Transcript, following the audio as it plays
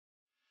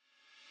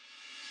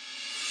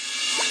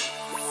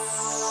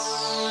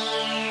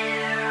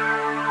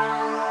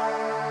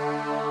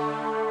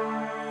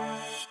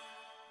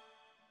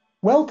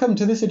Welcome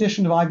to this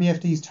edition of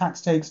IBFD's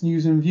Tax Takes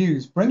News and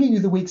Views, bringing you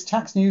the week's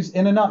tax news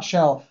in a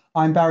nutshell.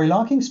 I'm Barry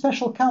Larking,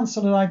 Special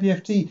Counsel at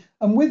IBFD,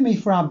 and with me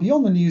for our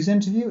Beyond the News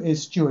interview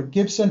is Stuart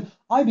Gibson,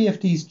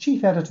 IBFD's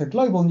Chief Editor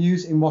Global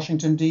News in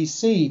Washington,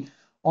 D.C.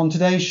 On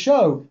today's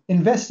show,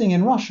 investing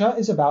in Russia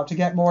is about to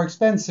get more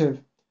expensive.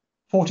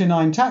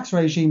 49 tax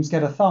regimes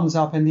get a thumbs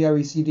up in the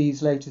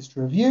OECD's latest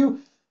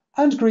review,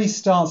 and Greece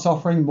starts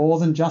offering more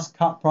than just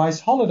cut-price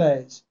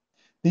holidays.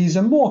 These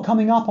and more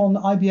coming up on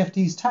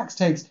IBFD's Tax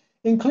Takes,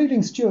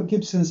 including Stuart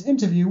Gibson's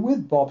interview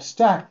with Bob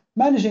Stack,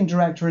 Managing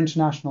Director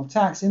International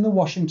Tax in the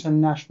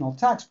Washington National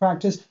Tax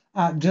Practice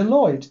at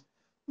Deloitte.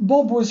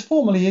 Bob was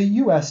formerly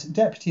a US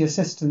Deputy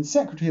Assistant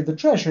Secretary of the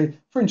Treasury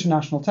for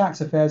International Tax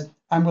Affairs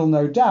and will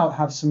no doubt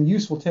have some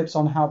useful tips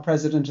on how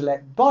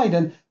President-elect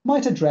Biden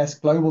might address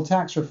global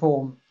tax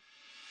reform.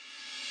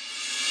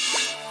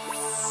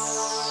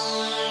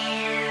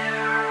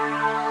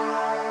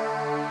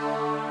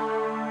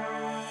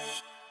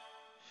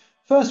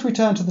 First, we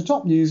turn to the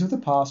top news of the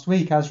past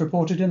week, as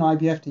reported in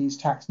IBFD's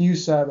Tax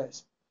News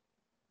Service.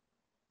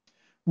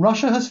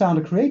 Russia has found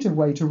a creative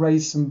way to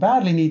raise some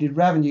badly needed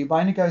revenue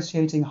by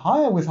negotiating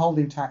higher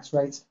withholding tax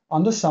rates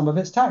under some of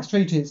its tax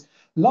treaties.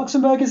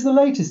 Luxembourg is the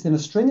latest in a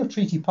string of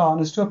treaty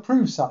partners to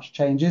approve such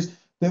changes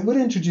that would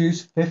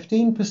introduce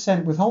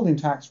 15% withholding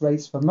tax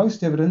rates for most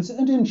dividends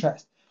and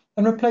interest,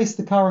 and replace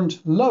the current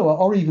lower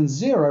or even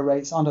zero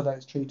rates under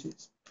those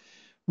treaties.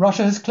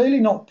 Russia has clearly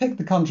not picked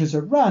the countries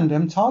at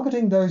random,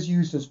 targeting those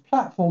used as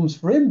platforms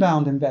for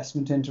inbound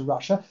investment into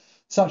Russia,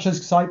 such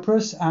as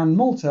Cyprus and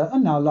Malta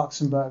and now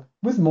Luxembourg,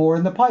 with more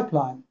in the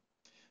pipeline.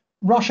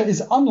 Russia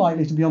is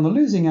unlikely to be on the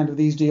losing end of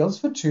these deals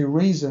for two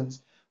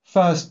reasons.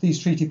 First, these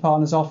treaty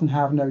partners often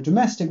have no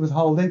domestic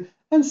withholding,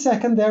 and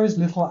second, there is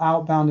little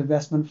outbound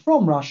investment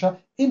from Russia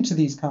into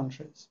these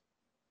countries.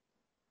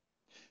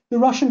 The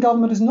Russian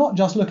government is not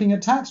just looking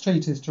at tax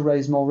treaties to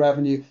raise more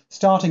revenue.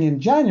 Starting in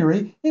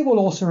January, it will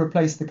also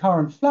replace the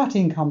current flat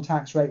income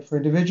tax rate for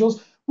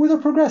individuals with a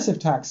progressive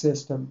tax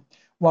system.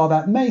 While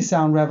that may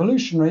sound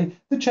revolutionary,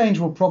 the change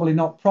will probably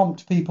not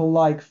prompt people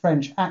like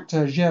French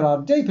actor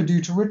Gérard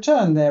Depardieu to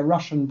return their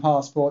Russian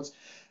passports.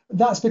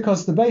 That's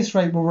because the base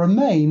rate will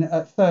remain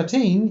at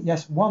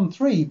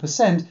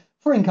 13%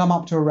 for income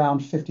up to around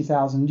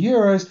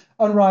 €50,000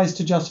 and rise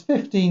to just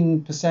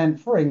 15%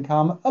 for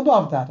income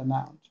above that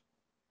amount.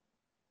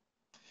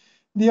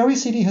 The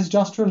OECD has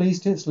just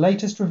released its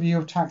latest review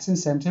of tax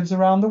incentives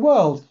around the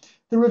world.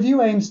 The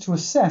review aims to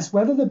assess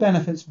whether the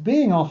benefits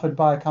being offered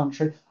by a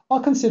country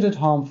are considered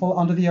harmful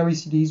under the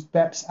OECD's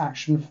BEPS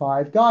Action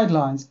 5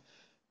 guidelines.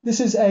 This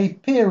is a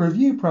peer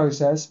review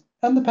process,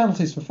 and the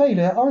penalties for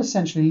failure are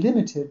essentially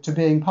limited to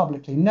being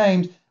publicly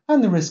named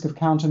and the risk of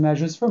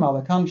countermeasures from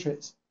other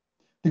countries.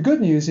 The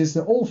good news is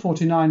that all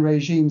 49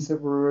 regimes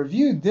that were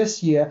reviewed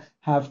this year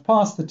have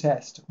passed the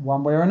test,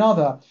 one way or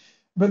another.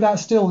 But that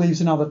still leaves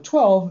another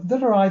 12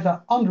 that are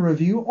either under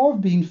review or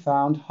have been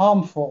found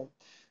harmful.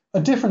 A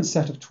different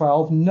set of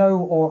 12 no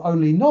or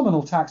only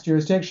nominal tax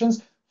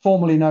jurisdictions,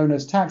 formerly known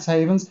as tax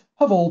havens,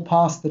 have all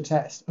passed the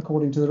test,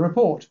 according to the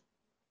report.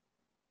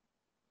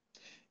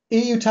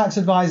 EU tax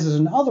advisors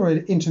and other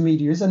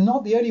intermediaries are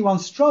not the only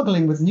ones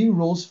struggling with new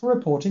rules for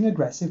reporting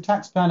aggressive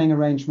tax planning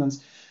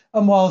arrangements.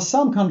 And while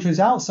some countries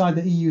outside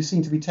the EU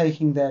seem to be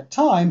taking their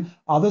time,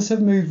 others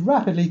have moved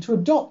rapidly to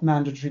adopt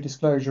mandatory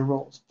disclosure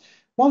rules.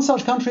 One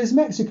such country is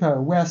Mexico,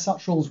 where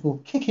such rules will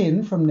kick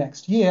in from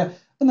next year,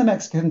 and the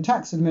Mexican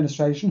Tax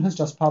Administration has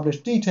just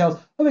published details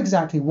of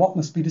exactly what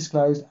must be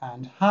disclosed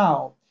and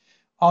how.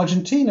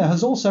 Argentina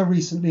has also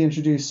recently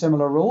introduced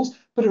similar rules,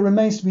 but it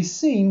remains to be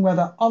seen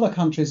whether other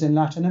countries in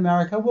Latin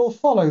America will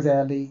follow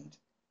their lead.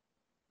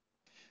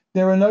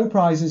 There are no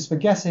prizes for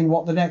guessing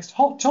what the next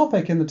hot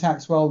topic in the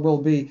tax world will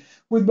be,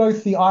 with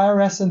both the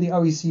IRS and the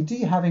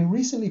OECD having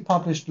recently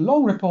published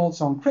long reports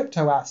on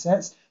crypto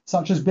assets,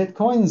 such as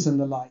bitcoins and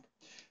the like.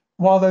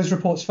 While those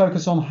reports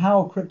focus on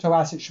how crypto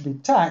assets should be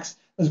taxed,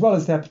 as well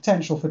as their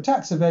potential for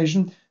tax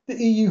evasion, the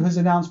EU has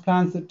announced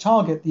plans that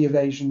target the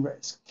evasion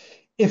risk.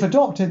 If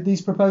adopted,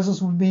 these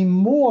proposals would mean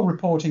more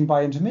reporting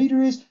by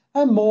intermediaries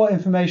and more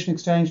information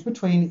exchange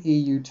between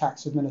EU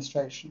tax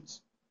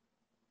administrations.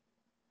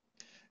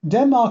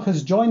 Denmark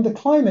has joined the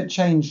climate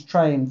change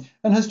train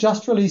and has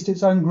just released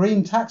its own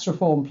green tax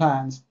reform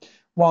plans.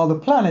 While the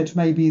planet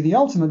may be the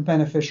ultimate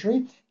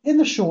beneficiary, in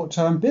the short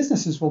term,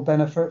 businesses will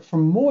benefit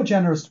from more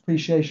generous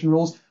depreciation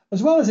rules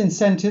as well as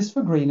incentives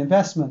for green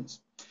investments.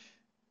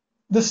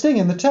 The sting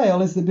in the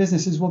tail is that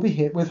businesses will be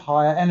hit with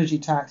higher energy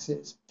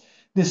taxes.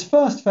 This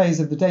first phase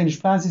of the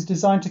Danish plans is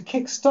designed to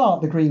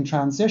kick-start the green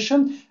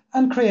transition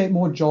and create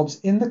more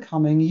jobs in the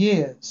coming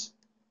years.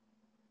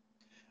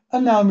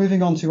 And now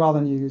moving on to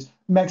other news.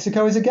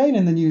 Mexico is again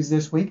in the news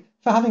this week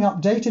for having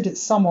updated its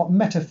somewhat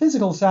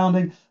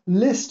metaphysical-sounding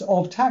list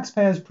of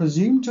taxpayers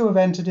presumed to have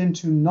entered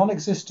into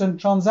non-existent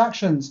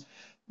transactions.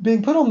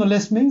 Being put on the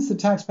list means that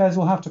taxpayers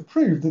will have to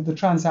prove that the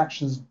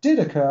transactions did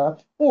occur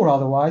or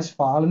otherwise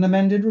file an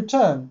amended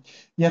return.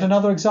 Yet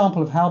another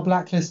example of how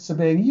blacklists are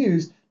being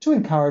used to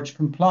encourage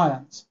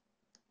compliance.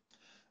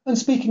 And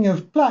speaking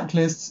of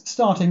blacklists,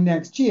 starting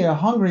next year,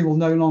 Hungary will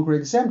no longer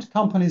exempt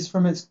companies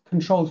from its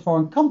controlled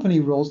foreign company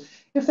rules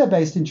if they're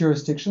based in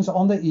jurisdictions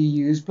on the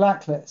EU's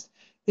blacklist.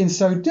 In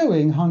so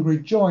doing, Hungary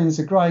joins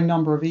a growing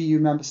number of EU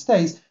member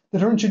states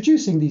that are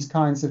introducing these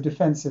kinds of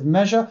defensive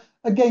measure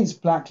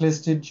against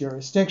blacklisted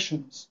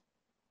jurisdictions.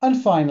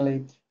 And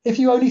finally, if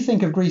you only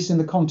think of Greece in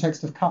the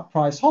context of cut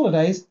price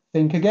holidays,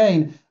 think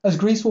again, as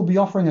Greece will be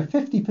offering a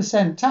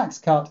 50% tax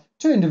cut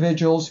to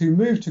individuals who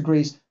move to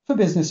Greece for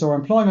business or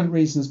employment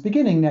reasons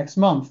beginning next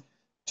month.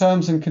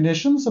 Terms and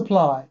conditions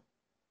apply.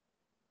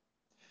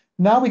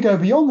 Now we go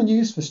beyond the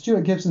news for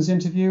Stuart Gibson's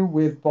interview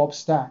with Bob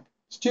Stack.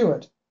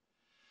 Stuart.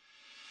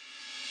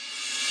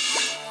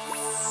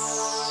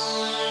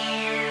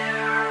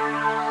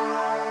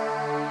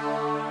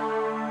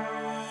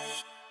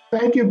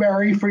 Thank you,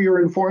 Barry, for your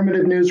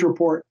informative news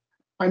report.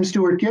 I'm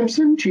Stuart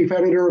Gibson, Chief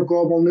Editor of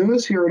Global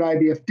News here at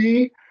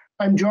IBFD.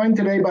 I'm joined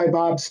today by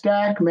Bob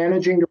Stack,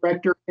 Managing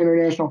Director,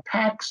 International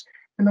Tax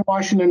in the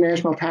Washington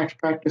National Tax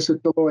Practice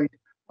at Deloitte.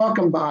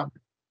 Welcome, Bob.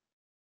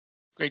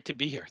 Great to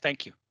be here.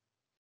 Thank you.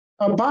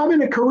 Bob,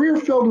 in a career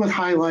filled with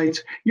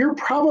highlights, you're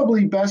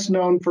probably best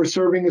known for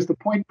serving as the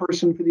point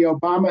person for the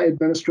Obama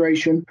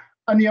administration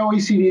on the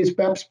OECD's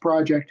BEPS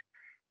project.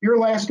 Your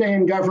last day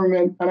in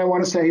government, and I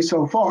want to say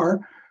so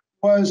far,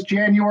 was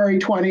January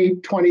 20,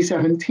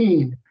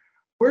 2017.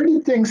 Where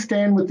did things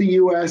stand with the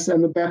U.S.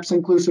 and the BEPS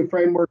inclusive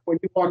framework when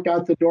you walked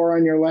out the door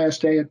on your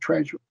last day at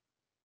Treasury?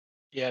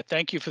 Yeah,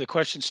 thank you for the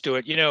question,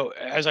 Stuart. You know,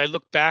 as I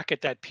look back at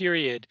that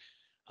period,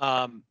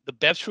 the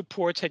BEPS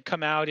reports had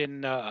come out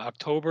in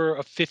October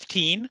of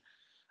 15.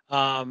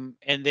 And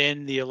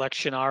then the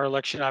election, our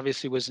election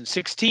obviously was in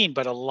 16,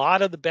 but a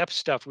lot of the BEPS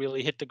stuff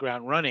really hit the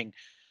ground running.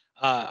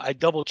 I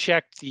double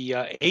checked the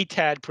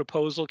ATAD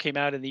proposal came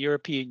out in the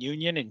European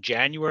Union in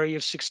January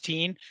of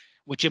 16,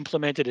 which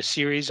implemented a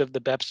series of the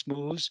BEPS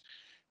moves.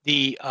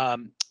 The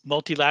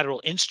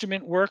multilateral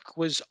instrument work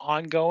was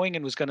ongoing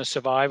and was going to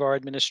survive our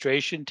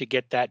administration to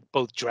get that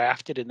both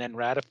drafted and then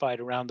ratified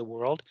around the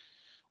world.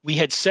 We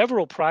had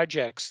several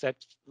projects that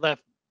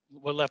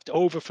were left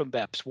over from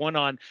BEPS, one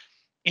on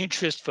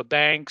interest for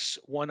banks,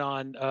 one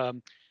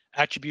on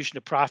attribution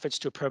of profits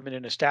to a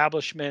permanent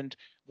establishment,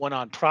 one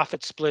on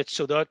profit splits.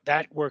 So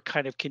that work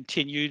kind of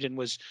continued and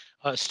was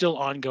still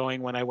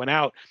ongoing when I went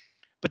out.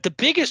 But the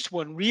biggest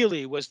one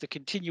really was the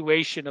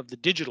continuation of the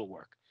digital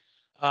work.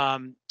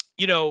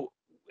 You know,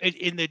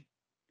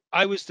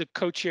 I was the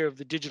co-chair of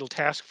the digital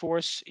task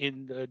force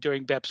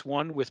during BEPS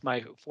 1 with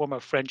my former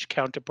French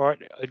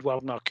counterpart,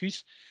 Edouard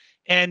Marcus.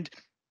 And,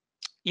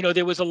 you know,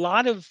 there was a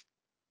lot of,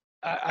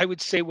 I would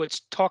say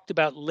what's talked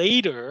about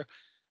later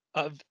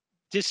of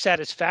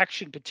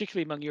dissatisfaction,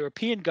 particularly among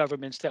European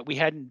governments, that we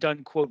hadn't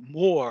done, quote,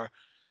 more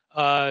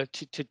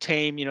to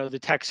tame, you know, the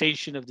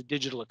taxation of the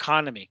digital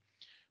economy.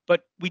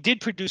 But we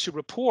did produce a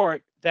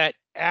report that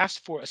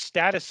asked for a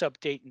status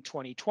update in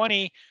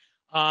 2020,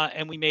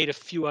 and we made a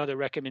few other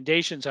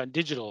recommendations on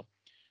digital.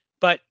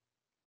 But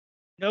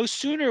no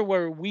sooner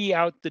were we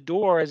out the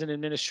door as an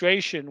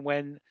administration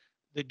when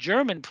the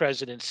German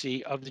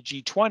presidency of the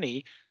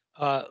G20,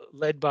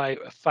 led by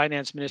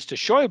Finance Minister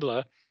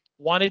Schäuble,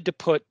 wanted to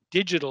put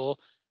digital,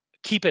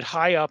 keep it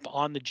high up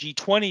on the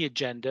G20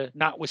 agenda,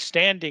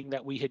 notwithstanding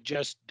that we had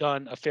just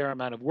done a fair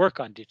amount of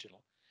work on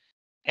digital.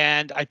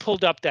 And I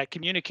pulled up that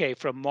communique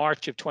from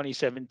March of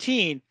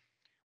 2017,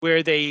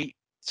 where they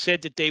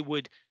said that they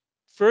would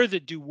further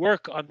do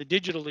work on the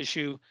digital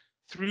issue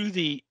through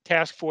the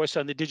task force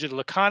on the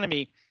digital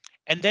economy.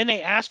 And then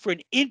they asked for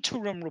an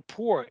interim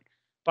report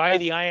by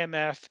the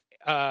IMF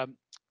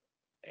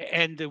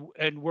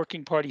and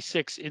Working Party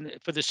 6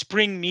 for the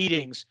spring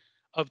meetings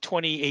of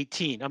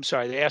 2018. I'm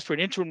sorry, they asked for an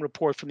interim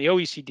report from the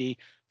OECD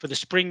for the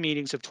spring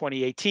meetings of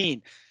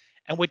 2018.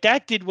 And what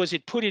that did was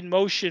it put in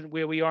motion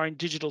where we are in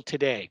digital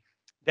today.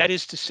 That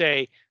is to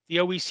say, the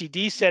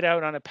OECD set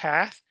out on a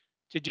path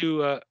to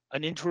do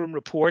an interim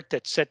report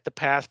that set the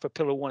path for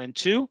Pillar 1 and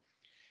 2.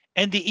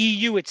 And the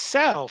EU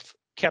itself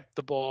kept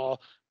the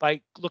ball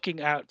by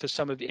looking out for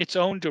some of its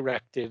own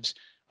directives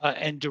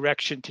and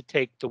direction to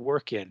take the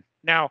work in.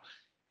 Now,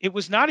 it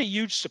was not a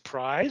huge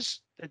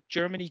surprise that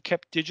Germany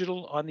kept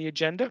digital on the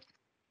agenda.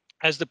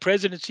 As the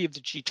presidency of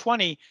the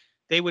G20,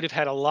 they would have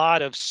had a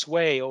lot of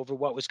sway over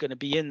what was going to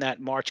be in that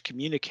March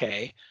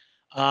communique.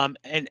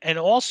 And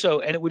also,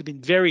 it would have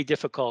been very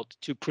difficult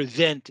to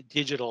prevent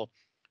digital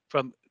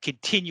from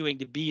continuing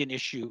to be an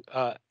issue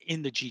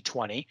in the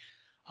G20.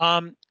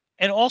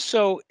 And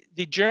also,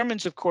 the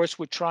Germans, of course,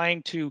 were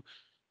trying to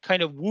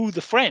kind of woo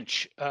the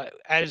French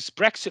as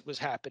Brexit was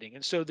happening.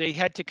 And so they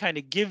had to kind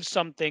of give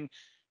something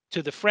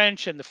to the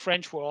French, and the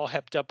French were all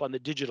hepped up on the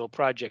digital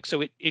project.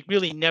 So it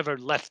really never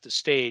left the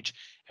stage.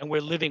 And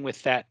we're living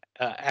with that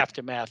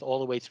aftermath all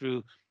the way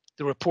through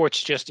the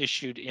reports just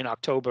issued in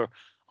October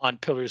on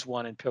Pillars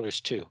 1 and Pillars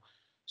 2.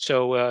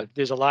 So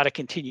there's a lot of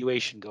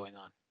continuation going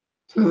on.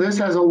 So this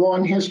has a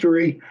long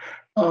history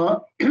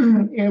with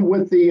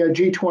the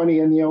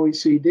G20 and the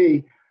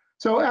OECD.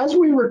 So as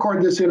we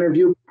record this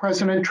interview,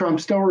 President Trump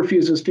still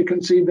refuses to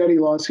concede that he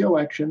lost the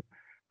election.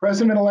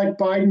 President-elect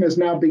Biden has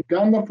now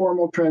begun the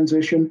formal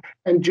transition,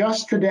 and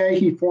just today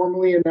he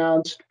formally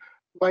announced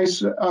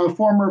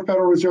former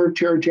Federal Reserve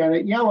Chair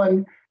Janet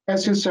Yellen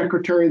as his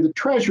Secretary of the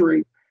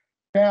Treasury.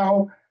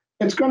 Now,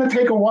 it's going to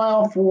take a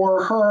while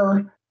for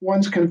her,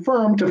 once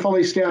confirmed, to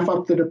fully staff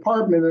up the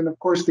department, and of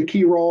course the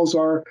key roles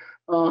are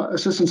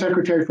Assistant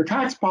Secretary for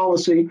Tax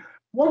Policy.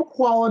 What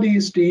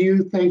qualities do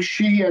you think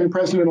she and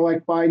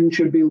President-elect Biden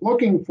should be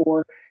looking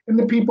for in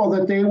the people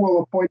that they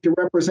will appoint to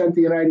represent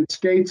the United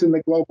States in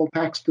the global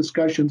tax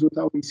discussions with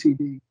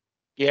OECD?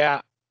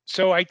 Yeah,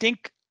 so I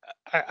think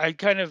I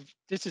kind of,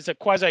 this is a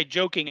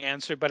quasi-joking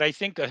answer, but I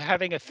think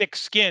having a thick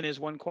skin is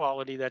one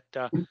quality that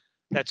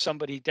that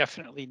somebody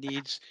definitely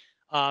needs.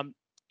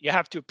 You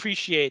have to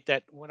appreciate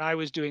that when I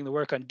was doing the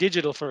work on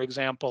digital, for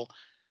example,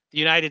 the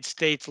United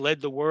States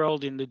led the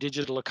world in the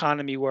digital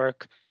economy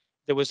work.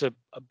 There was a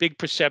big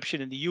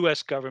perception in the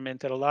US government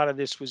that a lot of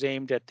this was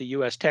aimed at the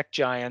US tech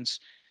giants,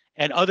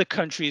 and other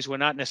countries were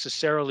not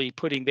necessarily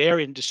putting their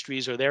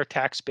industries or their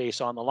tax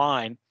base on the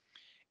line.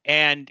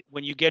 And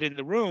when you get in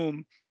the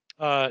room,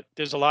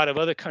 there's a lot of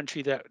other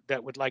country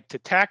that would like to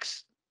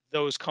tax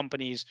those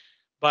companies,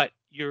 but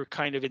you're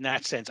kind of in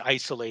that sense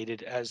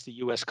isolated as the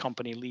U.S.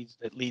 company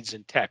leads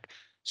in tech.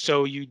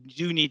 So you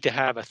do need to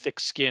have a thick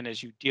skin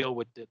as you deal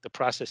with the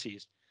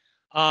processes.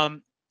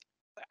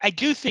 I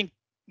do think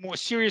more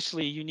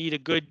seriously, you need a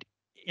good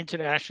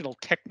international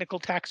technical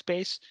tax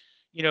base.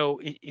 You know,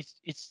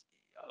 it's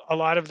a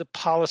lot of the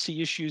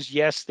policy issues.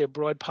 Yes, they're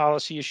broad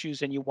policy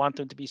issues, and you want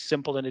them to be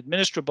simple and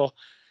administrable.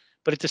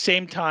 But at the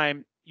same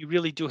time, you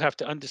really do have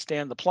to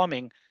understand the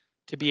plumbing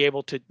to be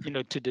able to,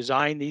 to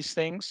design these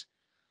things.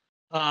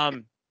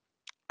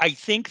 I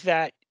think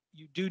that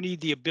you do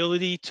need the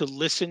ability to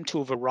listen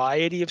to a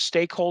variety of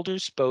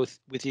stakeholders, both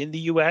within the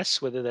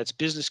US, whether that's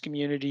business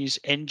communities,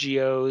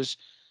 NGOs,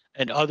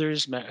 and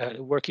others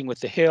working with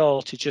the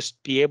Hill, to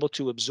just be able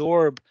to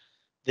absorb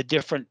the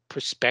different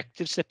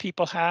perspectives that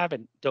people have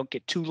and don't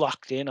get too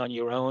locked in on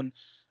your own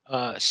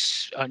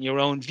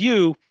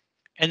view.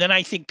 And then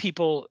I think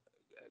people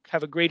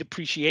have a great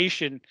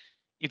appreciation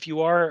if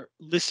you are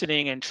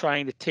listening and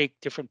trying to take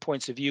different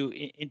points of view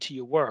into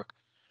your work.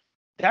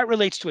 That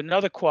relates to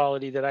another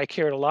quality that I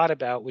cared a lot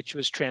about, which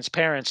was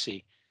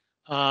transparency.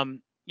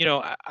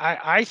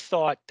 I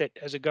thought that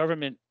as a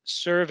government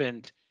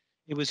servant,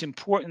 it was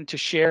important to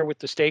share with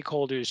the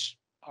stakeholders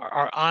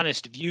our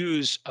honest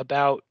views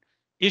about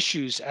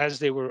issues as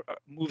they were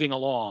moving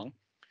along,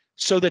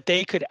 so that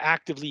they could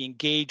actively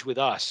engage with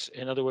us.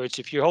 In other words,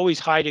 if you're always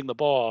hiding the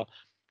ball,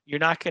 you're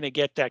not going to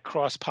get that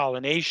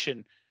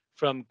cross-pollination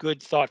from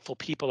good, thoughtful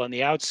people on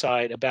the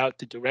outside about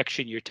the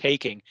direction you're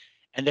taking.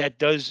 And that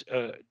does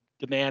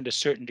demand a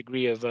certain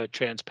degree of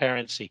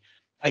transparency.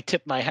 I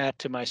tip my hat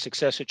to my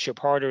successor, Chip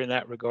Harder, in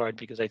that regard,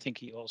 because I think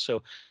he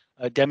also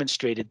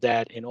demonstrated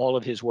that in all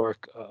of his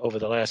work over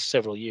the last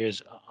several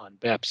years on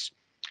BEPS.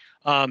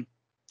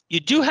 You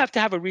do have to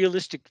have a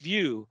realistic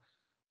view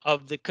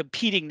of the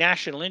competing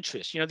national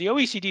interests. The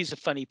OECD is a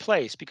funny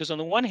place because on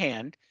the one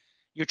hand,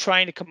 you're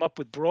trying to come up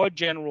with broad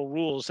general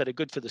rules that are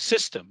good for the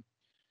system.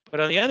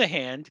 But on the other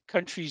hand,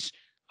 countries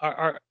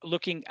are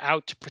looking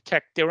out to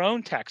protect their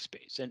own tax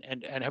base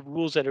and have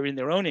rules that are in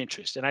their own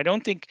interest. And I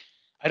don't think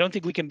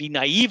we can be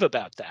naive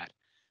about that.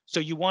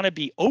 So you want to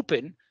be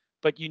open,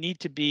 but you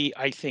need to be,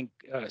 I think,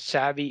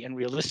 savvy and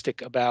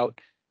realistic about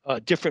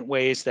different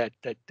ways that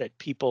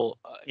people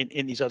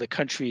in these other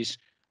countries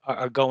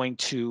are going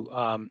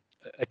to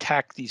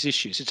attack these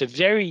issues. It's a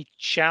very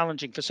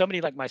challenging for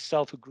somebody like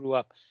myself who grew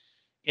up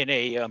in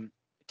a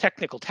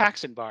technical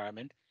tax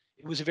environment.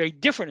 It was a very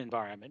different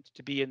environment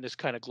to be in this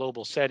kind of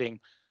global setting,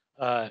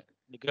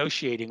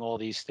 negotiating all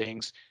these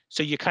things.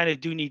 So you kind of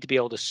do need to be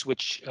able to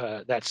switch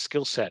that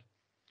skill set.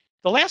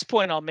 The last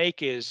point I'll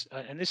make is,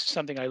 and this is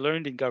something I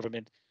learned in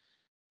government,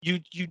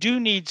 you do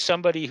need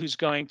somebody who's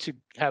going to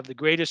have the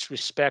greatest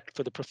respect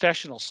for the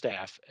professional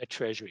staff at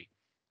Treasury.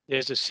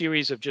 There's a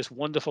series of just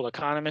wonderful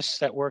economists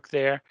that work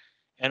there,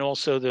 and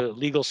also the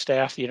legal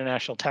staff, the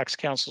International Tax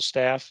Council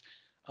staff,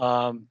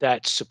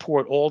 that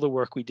support all the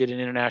work we did in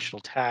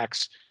international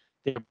tax.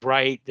 They're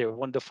bright, they're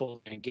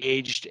wonderful, they're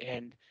engaged,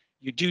 and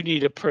you do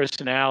need a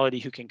personality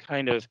who can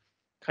kind of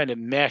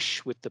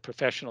mesh with the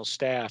professional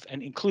staff,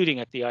 and including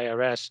at the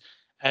IRS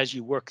as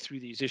you work through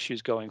these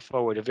issues going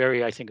forward. A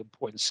very, I think,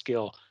 important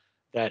skill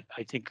that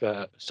I think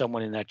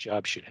someone in that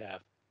job should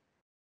have.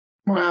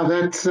 Wow,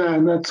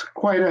 that's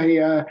quite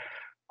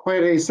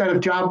a set of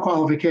job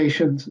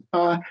qualifications.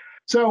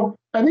 So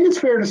I think it's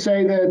fair to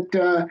say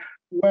that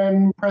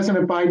when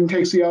President Biden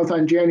takes the oath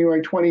on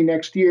January 20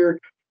 next year,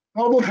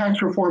 global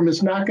tax reform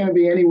is not going to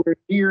be anywhere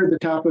near the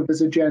top of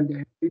his agenda.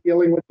 He'll be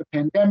dealing with the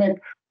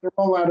pandemic, the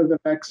rollout of the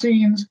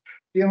vaccines,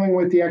 dealing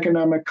with the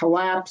economic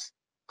collapse,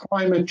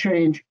 climate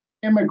change,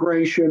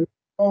 immigration,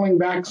 rolling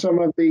back some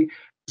of the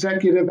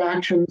executive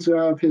actions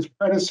of his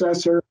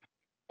predecessor.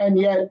 And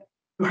yet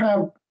you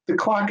have the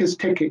clock is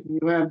ticking.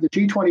 You have the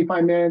G20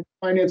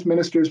 finance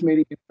ministers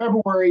meeting in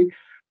February.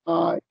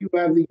 You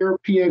have the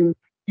European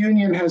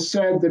Union has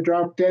said the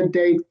drop dead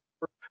date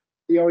for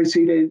the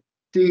OECD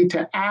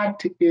to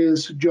act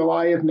is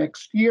July of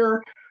next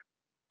year.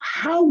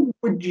 How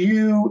would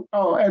you,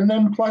 and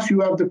then plus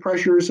you have the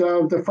pressures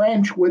of the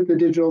French with the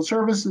digital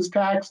services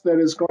tax that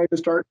is going to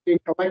start being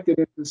collected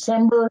in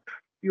December.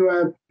 You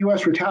have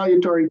US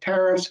retaliatory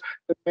tariffs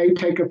that may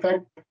take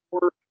effect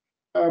before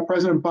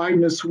President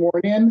Biden is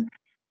sworn in.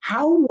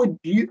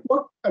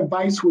 What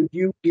advice would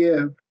you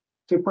give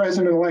to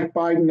President-elect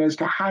Biden as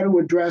to how to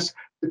address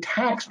the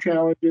tax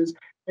challenges,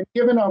 and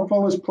given how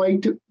full his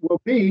plate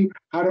will be,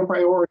 how to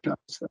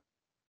prioritize them?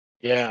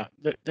 Yeah,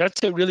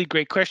 that's a really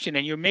great question.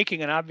 And you're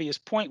making an obvious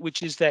point,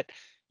 which is that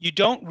you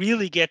don't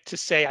really get to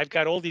say, I've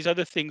got all these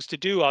other things to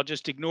do, I'll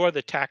just ignore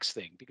the tax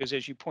thing. Because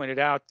as you pointed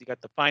out, you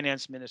got the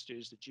finance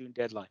ministers, the June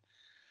deadline.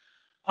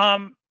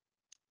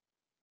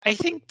 I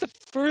think the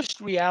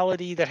first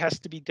reality that has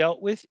to be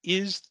dealt with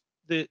is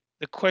the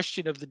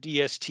question of the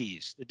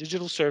DSTs, the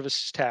digital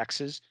services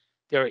taxes.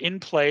 They're in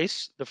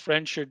place. The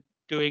French are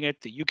doing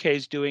it. The UK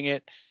is doing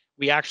it.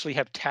 We actually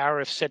have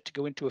tariffs set to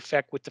go into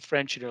effect with the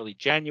French in early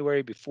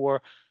January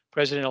before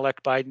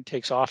President-elect Biden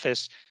takes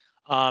office.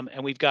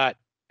 And we've got,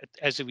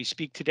 as we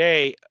speak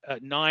today,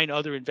 9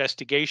 other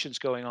investigations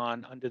going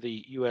on under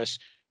the US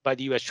by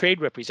the US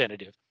Trade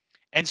Representative.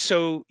 And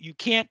so you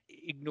can't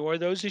ignore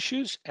those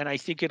issues. And I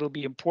think it'll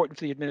be important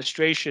for the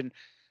administration,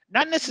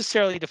 not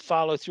necessarily to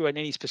follow through on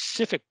any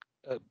specific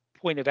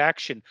point of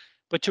action,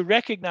 but to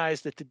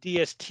recognize that the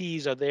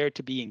DSTs are there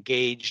to be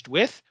engaged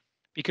with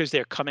because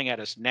they're coming at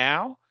us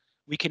now.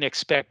 We can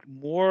expect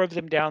more of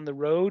them down the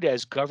road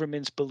as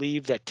governments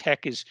believe that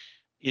tech is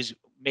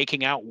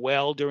making out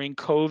well during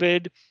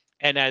COVID,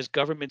 and as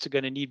governments are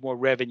going to need more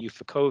revenue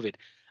for COVID.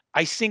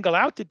 I single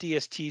out the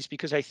DSTs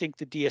because I think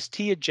the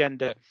DST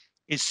agenda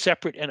is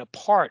separate and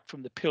apart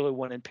from the Pillar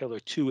 1 and Pillar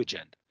 2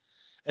 agenda.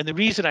 And the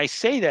reason I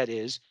say that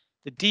is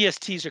the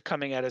DSTs are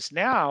coming at us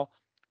now.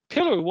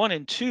 Pillar 1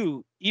 and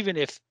 2, even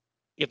if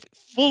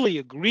fully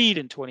agreed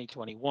in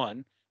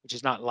 2021, which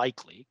is not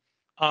likely,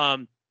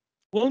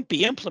 won't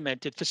be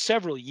implemented for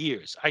several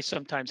years. I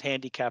sometimes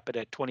handicap it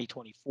at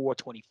 2024,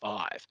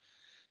 25.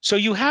 So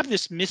you have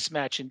this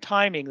mismatch in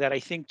timing that I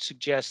think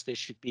suggests there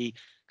should be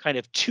kind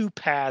of 2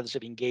 paths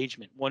of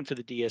engagement, one for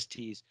the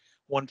DSTs,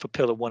 one for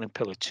Pillar 1 and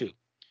Pillar 2.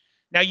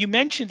 Now, you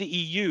mentioned the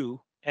EU,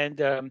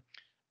 and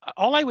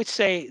all I would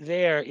say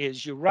there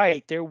is you're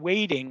right, they're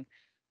waiting,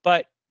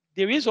 but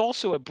there is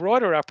also a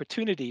broader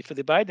opportunity for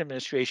the Biden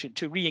administration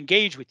to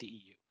re-engage with the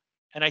EU.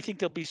 And I think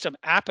there'll be some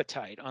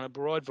appetite on a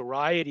broad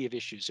variety of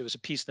issues. There was a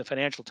piece in the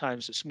Financial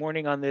Times this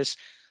morning on this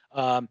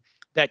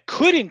that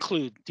could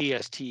include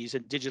DSTs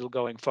and digital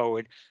going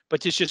forward,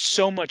 but there's just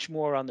so much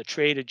more on the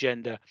trade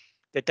agenda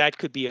that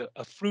could be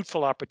a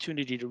fruitful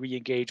opportunity to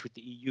re-engage with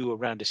the EU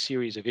around a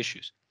series of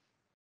issues.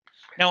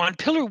 Now, on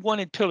Pillar 1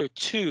 and Pillar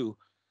 2,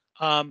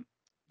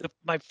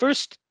 my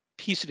first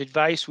piece of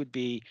advice would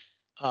be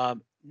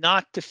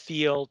not to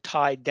feel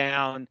tied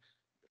down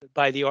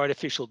by the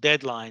artificial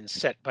deadlines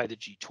set by the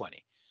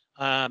G20.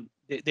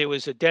 There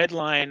was a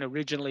deadline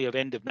originally of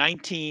end of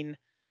 19,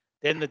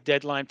 then the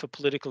deadline for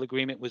political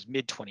agreement was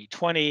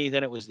mid-2020,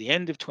 then it was the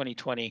end of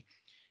 2020.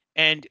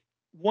 And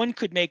one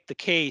could make the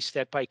case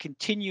that by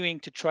continuing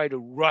to try to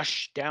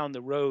rush down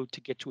the road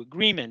to get to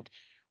agreement,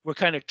 we're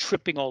kind of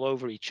tripping all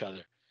over each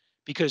other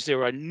because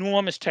there are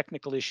enormous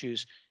technical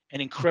issues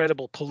and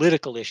incredible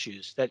political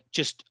issues that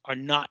just are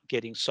not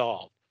getting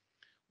solved.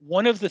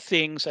 One of the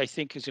things I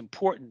think is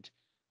important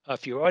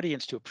for your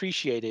audience to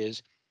appreciate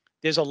is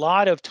there's a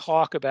lot of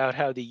talk about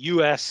how the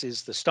US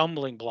is the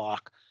stumbling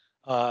block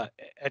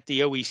at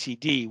the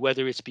OECD,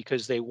 whether it's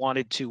because they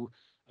wanted to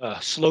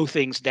slow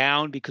things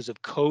down because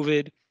of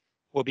COVID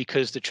or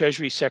because the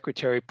Treasury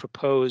Secretary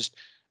proposed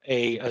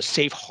a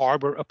safe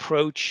harbor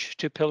approach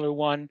to Pillar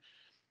 1.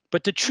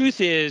 But the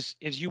truth is,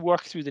 as you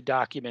walk through the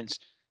documents,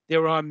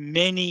 there are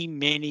many,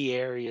 many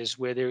areas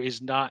where there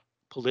is not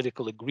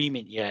political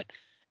agreement yet,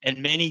 and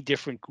many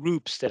different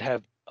groups that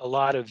have a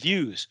lot of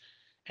views.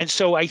 And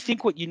so I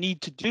think what you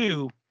need to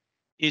do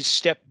is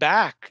step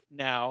back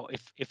now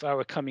if I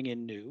were coming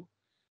in new.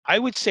 I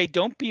would say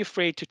don't be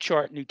afraid to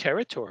chart new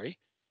territory.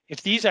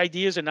 If these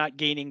ideas are not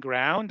gaining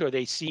ground or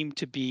they seem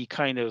to be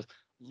kind of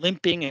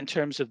limping in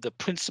terms of the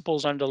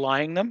principles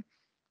underlying them,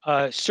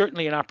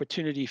 certainly an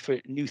opportunity for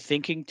new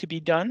thinking to be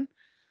done.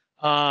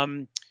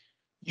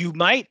 You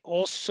might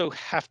also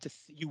have to,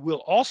 you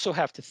will also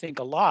have to think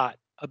a lot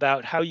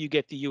about how you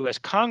get the US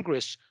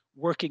Congress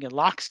working in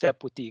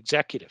lockstep with the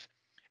executive.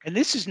 And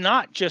this is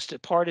not just a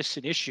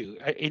partisan issue.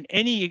 In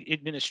any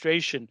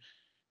administration,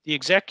 the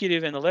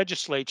executive and the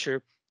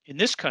legislature in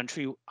this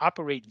country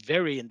operate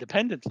very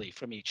independently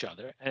from each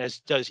other, as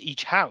does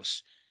each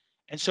house.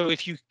 And so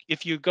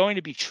if you're going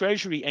to be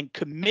Treasury and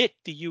commit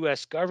the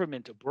US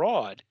government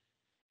abroad,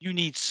 you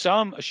need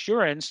some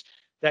assurance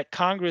that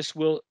Congress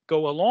will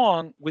go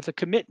along with a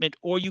commitment,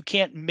 or you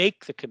can't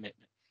make the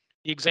commitment.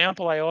 The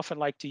example I often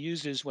like to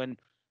use is when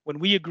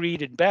we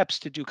agreed in BEPS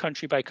to do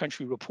country by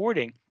country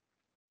reporting,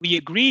 we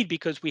agreed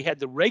because we had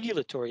the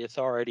regulatory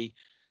authority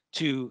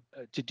to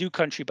do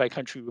country by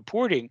country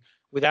reporting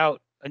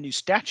without a new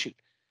statute.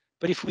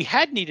 But if we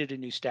had needed a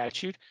new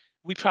statute,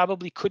 we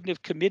probably couldn't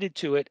have committed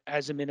to it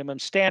as a minimum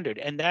standard.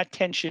 And that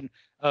tension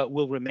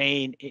will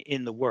remain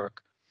in the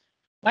work.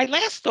 My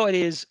last thought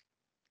is,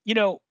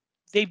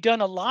 they've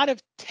done a lot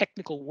of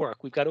technical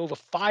work. We've got over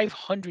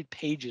 500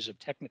 pages of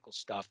technical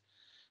stuff,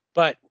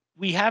 but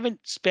we haven't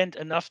spent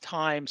enough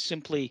time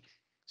simply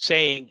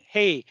saying,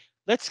 hey,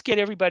 let's get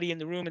everybody in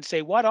the room and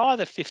say, what are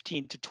the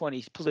 15 to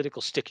 20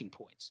 political sticking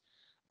points?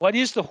 What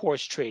is the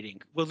horse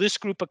trading? Will this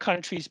group of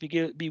countries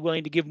be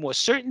willing to give more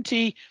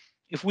certainty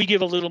if we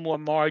give a little more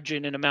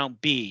margin in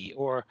amount B?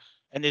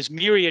 And there's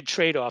myriad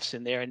trade-offs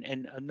in there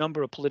and a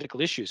number of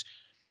political issues.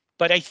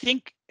 But I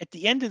think at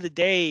the end of the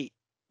day,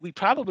 we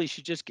probably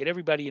should just get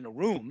everybody in a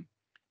room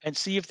and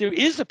see if there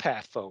is a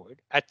path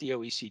forward at the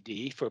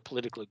OECD for a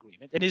political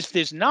agreement. And if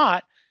there's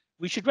not,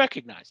 we should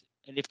recognize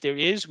it. And if there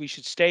is, we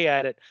should stay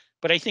at it.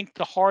 But I think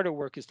the harder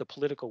work is the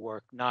political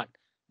work, not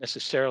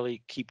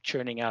necessarily keep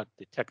churning out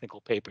the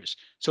technical papers.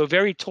 So a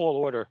very tall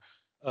order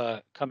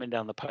coming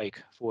down the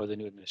pike for the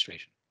new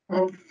administration.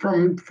 Well,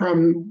 from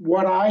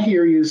what I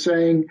hear you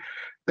saying,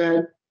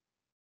 that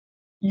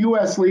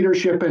U.S.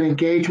 leadership and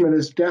engagement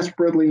is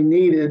desperately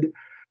needed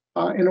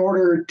in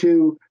order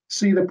to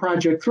see the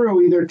project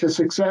through, either to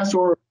success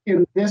or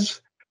in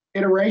this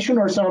iteration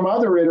or some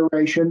other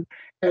iteration.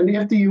 And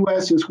if the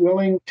U.S. is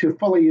willing to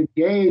fully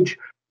engage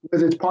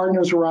with its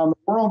partners around the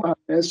world on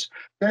this,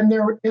 then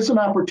there is an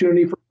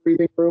opportunity for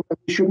breathing room, and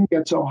we shouldn't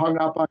get so hung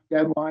up on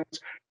deadlines.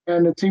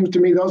 And it seems to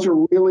me those are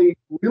really,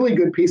 really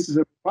good pieces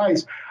of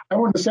advice. I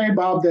want to say,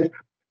 Bob, that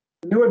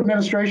the new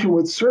administration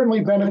would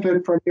certainly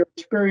benefit from your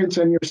experience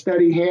and your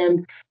steady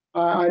hand.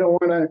 I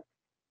don't want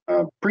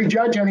to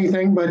prejudge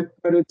anything, but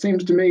it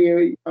seems to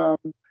me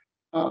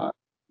the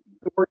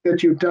work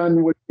that you've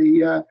done would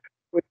be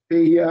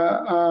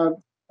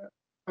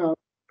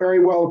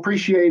very well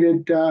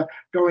appreciated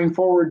going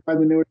forward by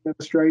the new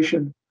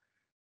administration.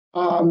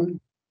 No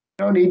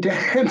need to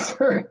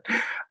answer.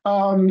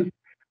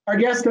 Our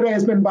guest today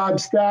has been Bob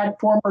Stack,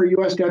 former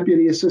U.S.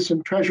 Deputy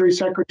Assistant Treasury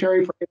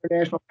Secretary for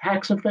International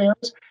Tax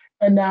Affairs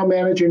and now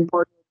Managing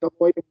Partner at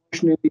Deloitte in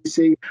Washington,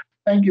 D.C.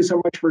 Thank you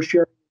so much for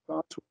sharing your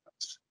thoughts with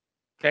us.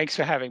 Thanks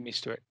for having me,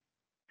 Stuart.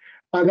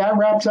 That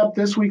wraps up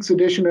this week's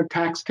edition of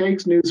Tax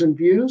Takes, News and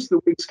Views, the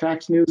week's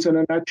tax news in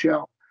a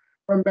nutshell.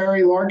 From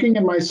Barry Larking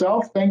and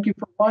myself, thank you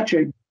for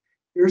watching.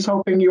 Here's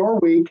hoping your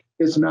week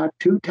is not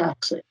too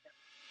taxing.